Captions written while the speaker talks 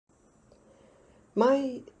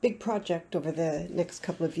My big project over the next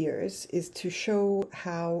couple of years is to show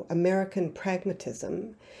how American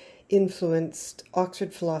pragmatism influenced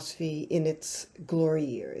Oxford philosophy in its glory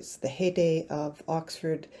years, the heyday of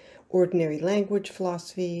Oxford ordinary language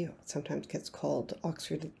philosophy, sometimes gets called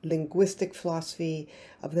Oxford linguistic philosophy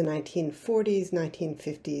of the 1940s,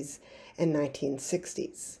 1950s, and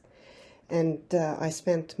 1960s. And I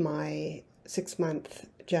spent my 6-month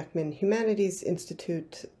Jackman Humanities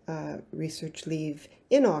Institute research leave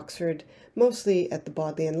in Oxford, mostly at the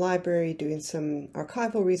Bodleian Library, doing some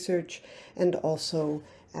archival research, and also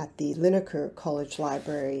at the Linacre College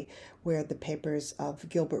Library, where the papers of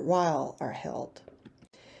Gilbert Ryle are held.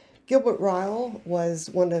 Gilbert Ryle was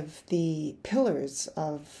one of the pillars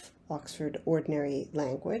of Oxford ordinary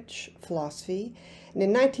language philosophy, and in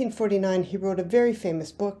 1949 he wrote a very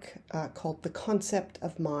famous book called The Concept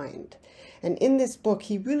of Mind. And in this book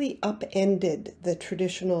he really upended the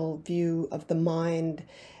traditional view of the mind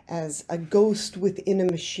as a ghost within a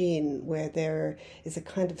machine, where there is a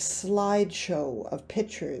kind of slideshow of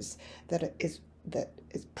pictures that is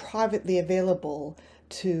privately available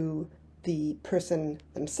to the person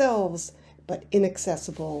themselves, but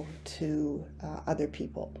inaccessible to other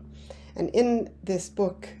people. And in this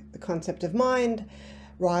book, The Concept of Mind,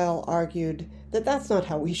 Ryle argued that that's not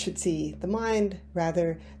how we should see the mind.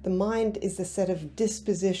 Rather, the mind is a set of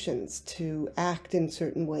dispositions to act in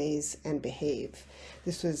certain ways and behave.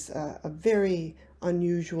 This was a very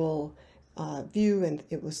unusual view, and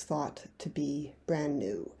it was thought to be brand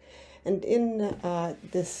new. And in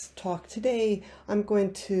this talk today, I'm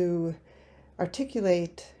going to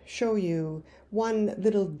show you one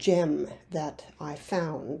little gem that I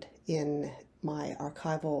found in my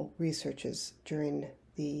archival researches during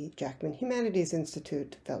the Jackman Humanities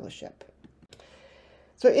Institute Fellowship.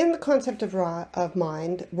 So in The Concept of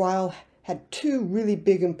Mind, Ryle had two really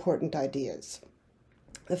big important ideas.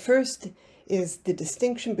 The first is the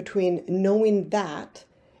distinction between knowing that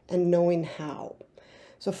and knowing how.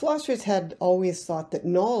 So philosophers had always thought that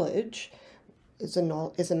knowledge is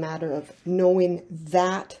a matter of knowing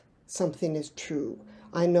that something is true.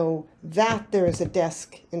 I know that there is a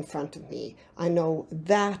desk in front of me. I know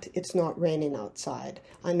that it's not raining outside.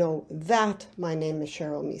 I know that my name is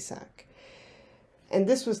Cheryl Misak. And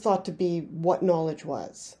this was thought to be what knowledge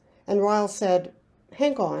was. And Ryle said,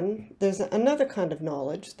 hang on, there's another kind of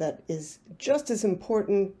knowledge that is just as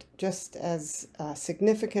important, just as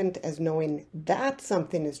significant as knowing that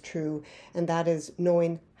something is true, and that is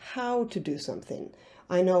knowing how to do something.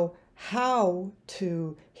 I know how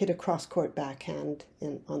to hit a cross-court backhand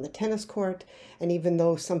on the tennis court, and even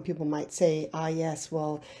though some people might say, yes,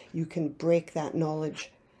 well, you can break that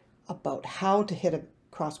knowledge about how to hit a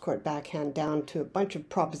cross-court backhand down to a bunch of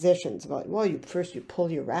propositions about, well, first you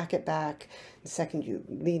pull your racket back, and second you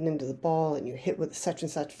lean into the ball and you hit with such and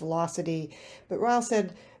such velocity. But Ryle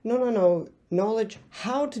said, no, knowledge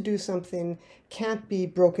how to do something can't be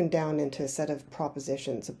broken down into a set of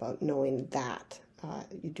propositions about knowing that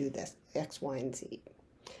you do this X, Y, and Z.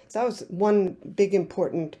 So that was one big,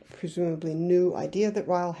 important, presumably new idea that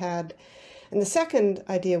Ryle had. And the second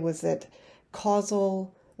idea was that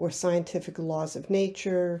causal or scientific laws of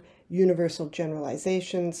nature, universal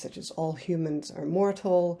generalizations such as all humans are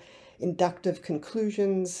mortal, inductive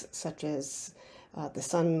conclusions such as the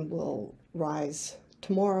sun will rise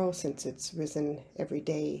tomorrow since it's risen every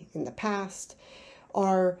day in the past,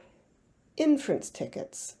 are inference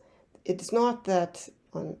tickets. It's not that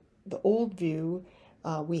on the old view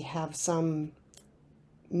we have some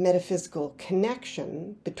metaphysical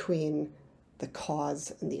connection between the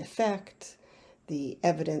cause and the effect, the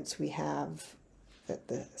evidence we have that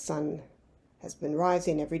the sun has been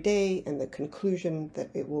rising every day, and the conclusion that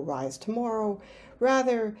it will rise tomorrow.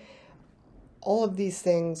 Rather, all of these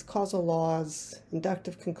things, causal laws,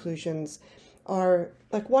 inductive conclusions, are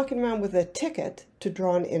like walking around with a ticket to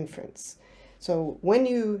draw an inference. So when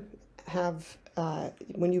you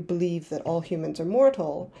believe that all humans are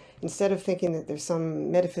mortal, instead of thinking that there's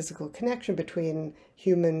some metaphysical connection between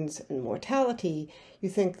humans and mortality, you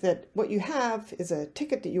think that what you have is a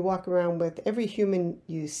ticket that you walk around with. Every human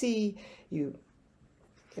you see, you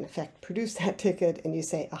in effect produce that ticket and you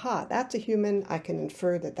say, aha, that's a human, I can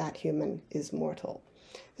infer that that human is mortal.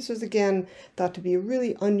 This was again thought to be a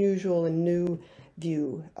really unusual and new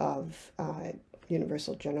view of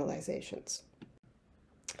universal generalizations.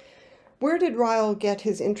 Where did Ryle get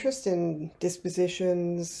his interest in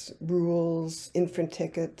dispositions, rules, inference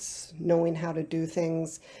tickets, knowing how to do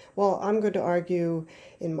things? Well, I'm going to argue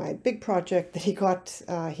in my big project that he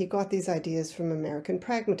got these ideas from American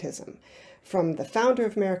pragmatism, from the founder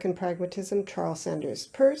of American pragmatism, Charles Sanders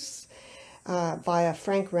Peirce, via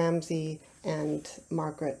Frank Ramsey and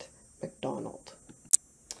Margaret MacDonald.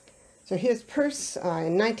 So here's Peirce.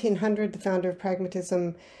 In 1900, the founder of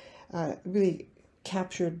pragmatism really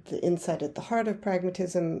captured the insight at the heart of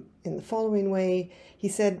pragmatism in the following way. He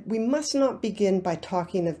said, "We must not begin by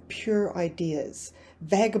talking of pure ideas,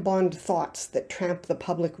 vagabond thoughts that tramp the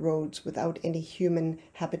public roads without any human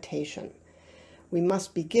habitation. We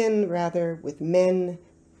must begin, rather, with men,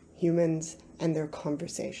 humans, and their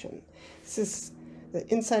conversation." This is the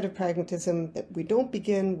insight of pragmatism, that we don't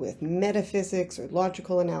begin with metaphysics or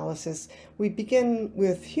logical analysis. We begin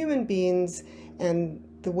with human beings and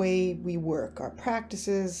the way we work, our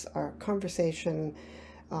practices, our conversation,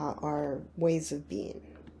 our ways of being.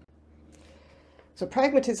 So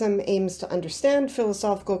pragmatism aims to understand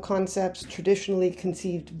philosophical concepts traditionally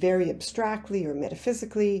conceived very abstractly or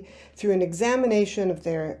metaphysically through an examination of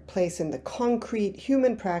their place in the concrete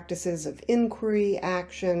human practices of inquiry,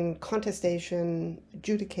 action, contestation,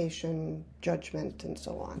 adjudication, judgment, and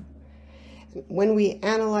so on. And when we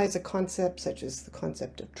analyze a concept such as the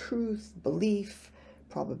concept of truth, belief,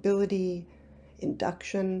 probability,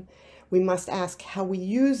 induction, we must ask how we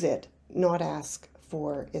use it, not ask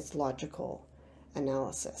for its logical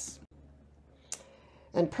analysis.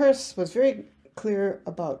 And Peirce was very clear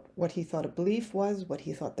about what he thought a belief was, what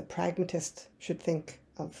he thought the pragmatist should think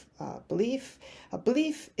of belief. A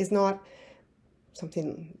belief is not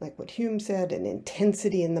something like what Hume said, an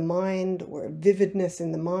intensity in the mind or a vividness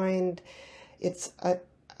in the mind. It's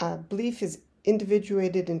a belief is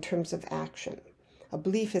individuated in terms of action. A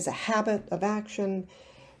belief is a habit of action.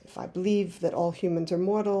 If I believe that all humans are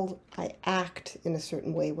mortal, I act in a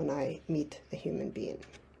certain way when I meet a human being.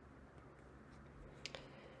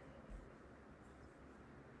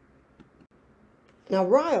 Now,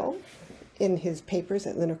 Ryle, in his papers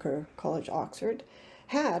at Linacre College, Oxford,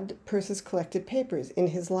 had Peirce's collected papers in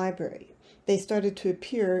his library. They started to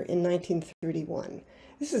appear in 1931.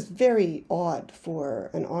 This is very odd for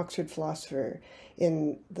an Oxford philosopher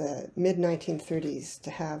in the mid-1930s to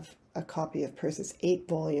have a copy of Peirce's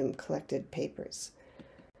 8-volume collected papers.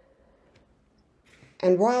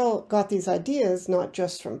 And Ryle got these ideas not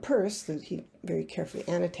just from Peirce, that he very carefully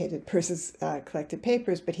annotated Peirce's collected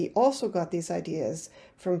papers, but he also got these ideas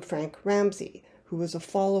from Frank Ramsey, who was a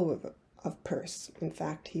follower of Peirce. In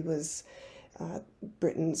fact, he was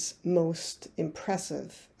Britain's most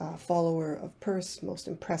impressive follower of Peirce, most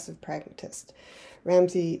impressive pragmatist.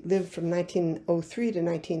 Ramsey lived from 1903 to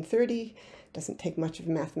 1930. Doesn't take much of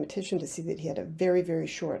a mathematician to see that he had a very, very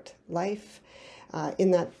short life.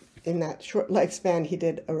 In that short lifespan, he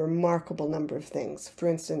did a remarkable number of things. For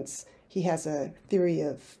instance, he has a theory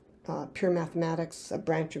of pure mathematics, a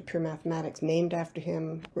branch of pure mathematics named after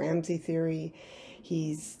him, Ramsey theory.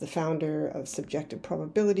 He's the founder of subjective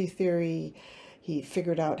probability theory. He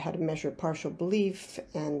figured out how to measure partial belief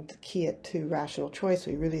and key it to rational choice.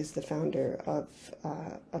 So he really is the founder of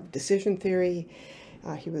decision theory.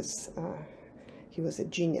 He was a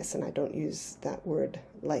genius, and I don't use that word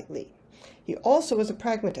lightly. He also was a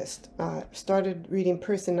pragmatist. Started reading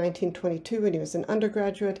Peirce in 1922 when he was an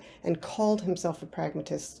undergraduate, and called himself a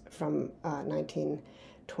pragmatist from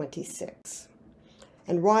 1926.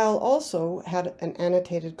 And Ryle also had an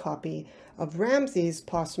annotated copy of Ramsey's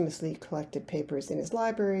posthumously collected papers in his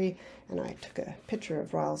library, and I took a picture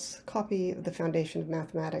of Ryle's copy of The Foundation of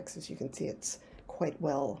Mathematics. As you can see, it's quite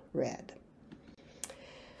well read.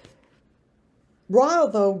 Ryle,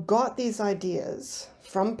 though, got these ideas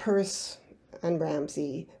from Peirce and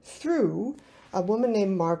Ramsey through a woman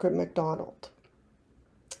named Margaret MacDonald.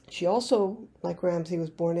 She also, like Ramsey, was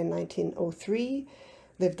born in 1903,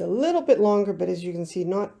 lived a little bit longer, but as you can see,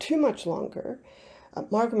 not too much longer.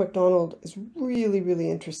 Margaret MacDonald is really,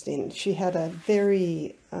 really interesting. She had a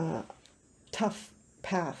very tough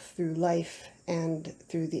path through life and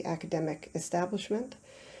through the academic establishment.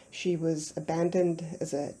 She was abandoned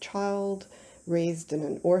as a child, raised in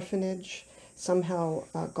an orphanage, somehow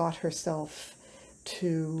got herself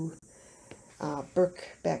to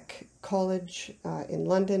Birkbeck College in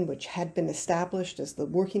London, which had been established as the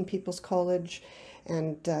Working People's College,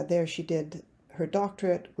 and there she did her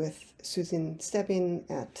doctorate with Susan Stebbing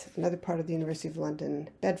at another part of the University of London,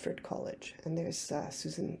 Bedford College. And there's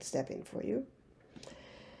Susan Stebbing for you.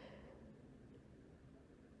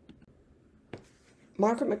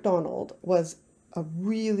 Margaret MacDonald was a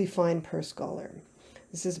really fine Peirce scholar.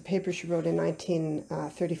 This is a paper she wrote in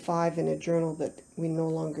 1935 in a journal that we no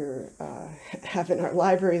longer have in our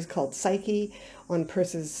libraries called Psyche, on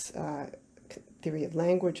Peirce's theory of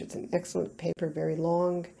language. It's an excellent paper, very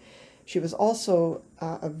long. She was also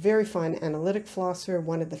a very fine analytic philosopher,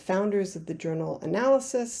 one of the founders of the journal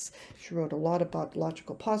Analysis. She wrote a lot about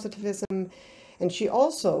logical positivism. And she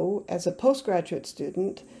also, as a postgraduate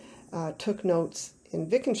student, took notes in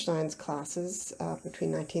Wittgenstein's classes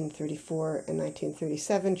between 1934 and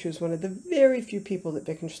 1937. She was one of the very few people that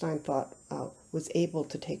Wittgenstein thought was able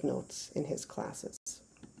to take notes in his classes.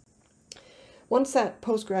 Once that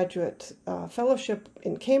postgraduate fellowship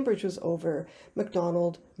in Cambridge was over,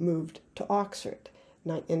 MacDonald moved to Oxford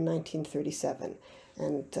in 1937.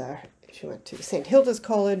 And she went to St. Hilda's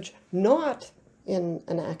College, not in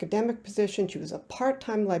an academic position. She was a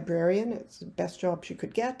part-time librarian. It was the best job she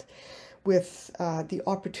could get, with the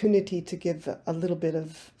opportunity to give a little bit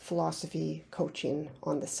of philosophy coaching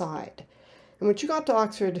on the side. And when she got to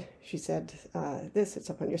Oxford, she said it's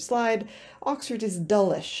up on your slide, Oxford is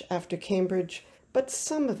dullish after Cambridge, but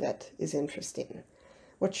some of it is interesting.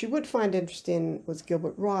 What she would find interesting was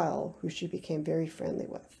Gilbert Ryle, who she became very friendly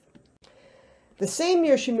with. The same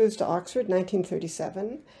year she moves to Oxford,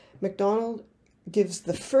 1937, MacDonald gives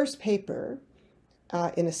the first paper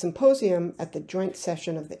in a symposium at the joint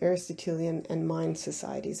session of the Aristotelian and Mind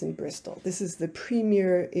Societies in Bristol. This is the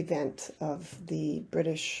premier event of the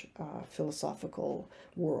British philosophical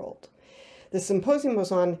world. The symposium was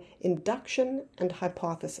on induction and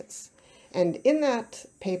hypothesis. And in that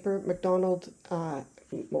paper, MacDonald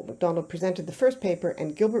presented the first paper,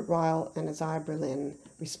 and Gilbert Ryle and Isaiah Berlin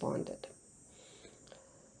responded.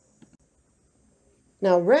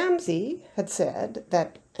 Now, Ramsay had said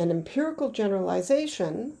that an empirical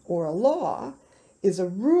generalization, or a law, is a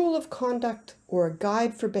rule of conduct or a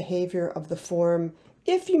guide for behavior of the form,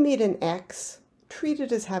 if you meet an X, treat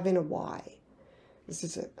it as having a Y. This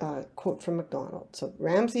is a quote from MacDonald. So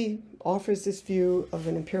Ramsay offers this view of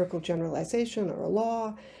an empirical generalization or a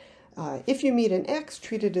law. If you meet an X,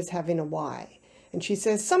 treat it as having a Y. And she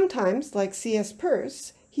says, sometimes, like C.S.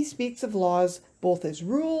 Peirce, he speaks of laws both as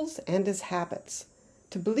rules and as habits.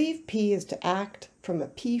 To believe P is to act from a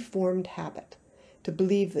P-formed habit. To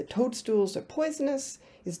believe that toadstools are poisonous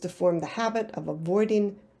is to form the habit of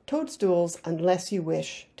avoiding toadstools unless you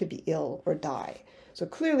wish to be ill or die. So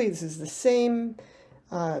clearly this is the same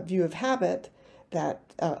view of habit that,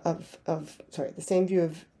 the same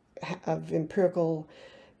view of empirical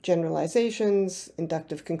generalizations,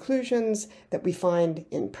 inductive conclusions that we find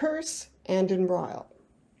in Peirce and in Ryle.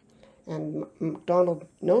 And MacDonald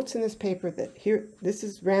notes in this paper that this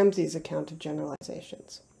is Ramsay's account of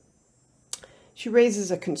generalizations. She raises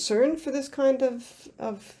a concern for this kind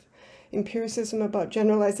of empiricism about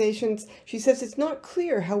generalizations. She says it's not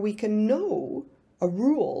clear how we can know a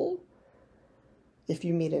rule, if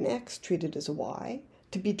you meet an X, treat it as a Y,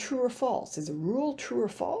 to be true or false. Is a rule true or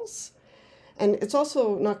false? And it's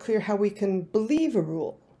also not clear how we can believe a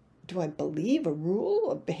rule. Do I believe a rule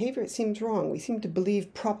of behavior? It seems wrong. We seem to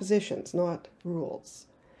believe propositions, not rules.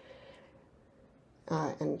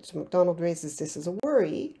 And so MacDonald raises this as a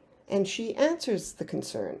worry, and she answers the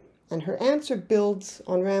concern. And her answer builds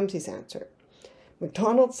on Ramsay's answer.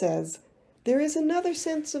 MacDonald says, there is another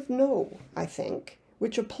sense of no, I think,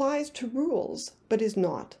 which applies to rules, but is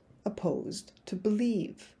not opposed to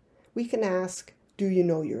believe. We can ask, do you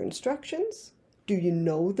know your instructions? Do you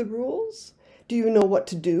know the rules? Do you know what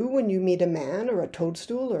to do when you meet a man or a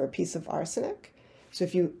toadstool or a piece of arsenic? So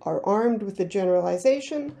if you are armed with the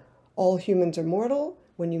generalization, all humans are mortal.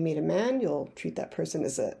 When you meet a man, you'll treat that person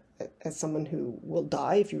as someone who will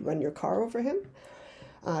die if you run your car over him.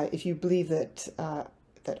 If you believe that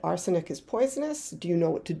arsenic is poisonous, do you know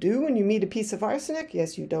what to do when you meet a piece of arsenic?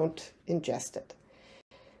 Yes, you don't ingest it.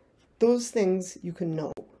 Those things you can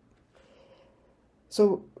know.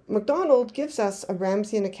 So MacDonald gives us a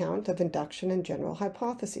Ramsayan account of induction and general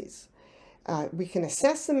hypotheses. We can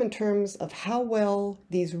assess them in terms of how well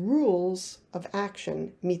these rules of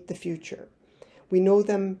action meet the future. We know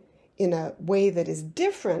them in a way that is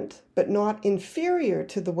different, but not inferior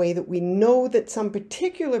to the way that we know that some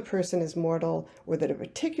particular person is mortal, or that a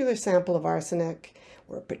particular sample of arsenic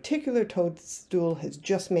or a particular toadstool has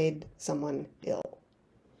just made someone ill.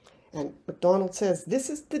 And MacDonald says this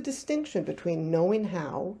is the distinction between knowing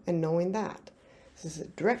how and knowing that. This is a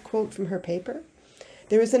direct quote from her paper.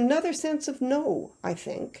 There is another sense of know, I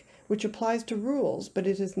think, which applies to rules, but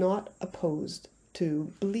it is not opposed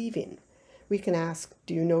to believing. We can ask,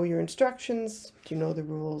 do you know your instructions? Do you know the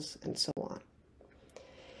rules? And so on.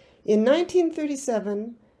 In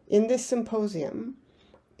 1937, in this symposium,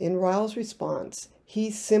 in Ryle's response,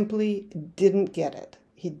 he simply didn't get it.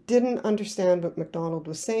 He didn't understand what MacDonald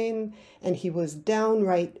was saying, and he was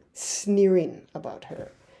downright sneering about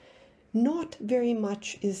her. Not very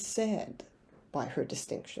much is said by her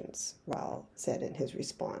distinctions, Ryle said in his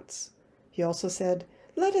response. He also said,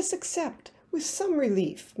 "Let us accept with some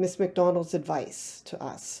relief Miss MacDonald's advice to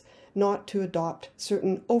us not to adopt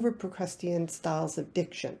certain over-Procrustean styles of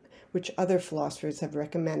diction, which other philosophers have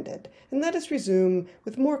recommended, and let us resume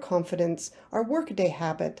with more confidence our workaday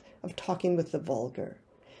habit of talking with the vulgar.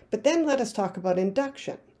 But then let us talk about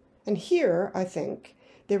induction. And here, I think,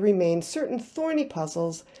 there remain certain thorny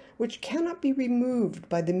puzzles which cannot be removed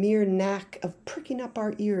by the mere knack of pricking up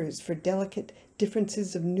our ears for delicate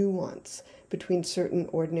differences of nuance between certain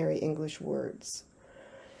ordinary English words."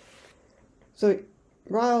 So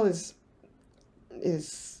Ryle is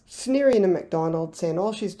sneering at MacDonald, saying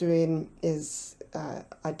all she's doing is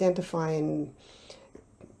identifying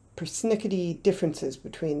persnickety differences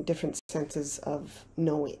between different senses of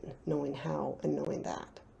knowing how and knowing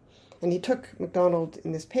that. And he took MacDonald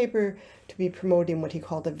in this paper to be promoting what he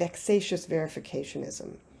called a vexatious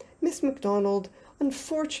verificationism. Miss MacDonald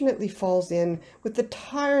unfortunately falls in with the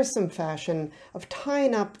tiresome fashion of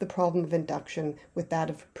tying up the problem of induction with that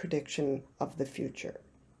of prediction of the future.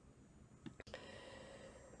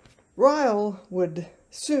 Ryle would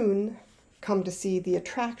soon come to see the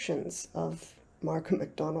attractions of Margaret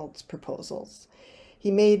MacDonald's proposals. He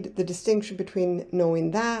made the distinction between knowing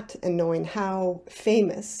that and knowing how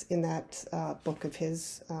famous in that book of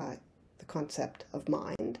his, The Concept of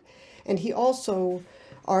Mind. And he also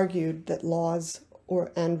argued that laws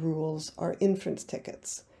and rules are inference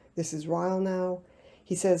tickets. This is Ryle now.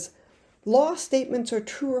 He says, "Law statements are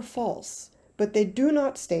true or false, but they do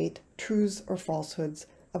not state truths or falsehoods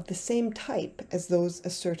of the same type as those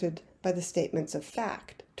asserted by the statements of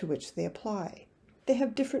fact to which they apply. They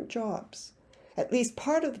have different jobs. At least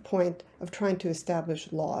part of the point of trying to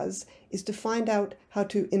establish laws is to find out how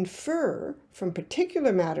to infer from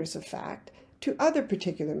particular matters of fact to other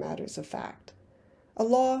particular matters of fact. A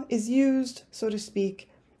law is used, so to speak,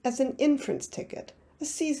 as an inference ticket, a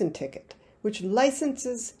season ticket, which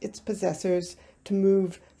licenses its possessors to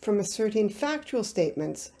move from asserting factual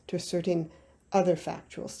statements to asserting other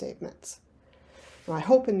factual statements." Now, I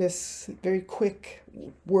hope in this very quick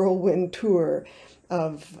whirlwind tour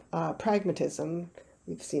of pragmatism,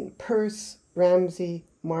 we've seen Peirce, Ramsay,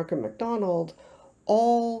 Margaret MacDonald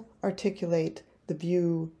all articulate the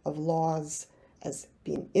view of laws as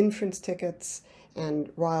being inference tickets,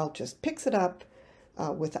 and Ryle just picks it up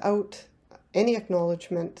without any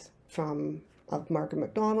acknowledgement of Margaret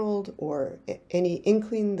MacDonald or any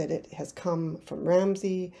inkling that it has come from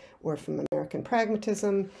Ramsay or from American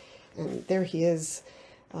pragmatism. And there he is,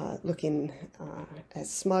 looking as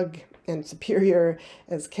smug and superior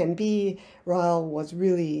as can be. Ryle was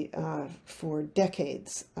really, for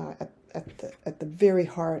decades, at the very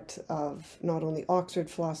heart of not only Oxford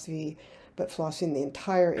philosophy, but philosophy in the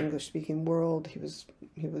entire English-speaking world. He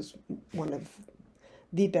was one of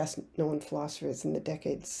the best-known philosophers in the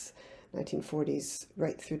decades 1940s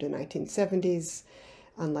right through to 1970s.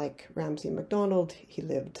 Unlike Ramsay and MacDonald, he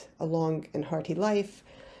lived a long and hearty life,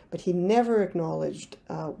 but he never acknowledged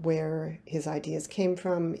where his ideas came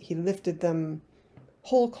from. He lifted them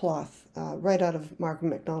whole cloth right out of Margaret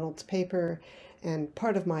MacDonald's paper, and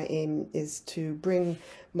part of my aim is to bring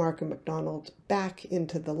Margaret MacDonald back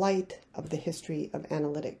into the light of the history of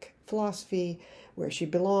analytic philosophy, where she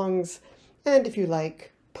belongs, and if you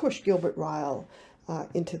like, push Gilbert Ryle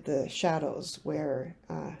into the shadows where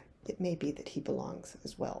it may be that he belongs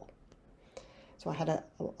as well. So I had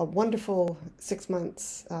a wonderful 6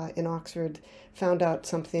 months in Oxford, found out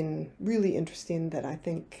something really interesting that I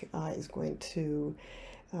think is going to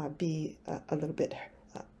be a little bit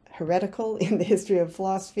heretical in the history of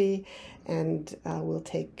philosophy, and will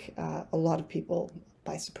take a lot of people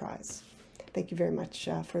by surprise. Thank you very much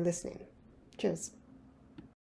for listening. Cheers.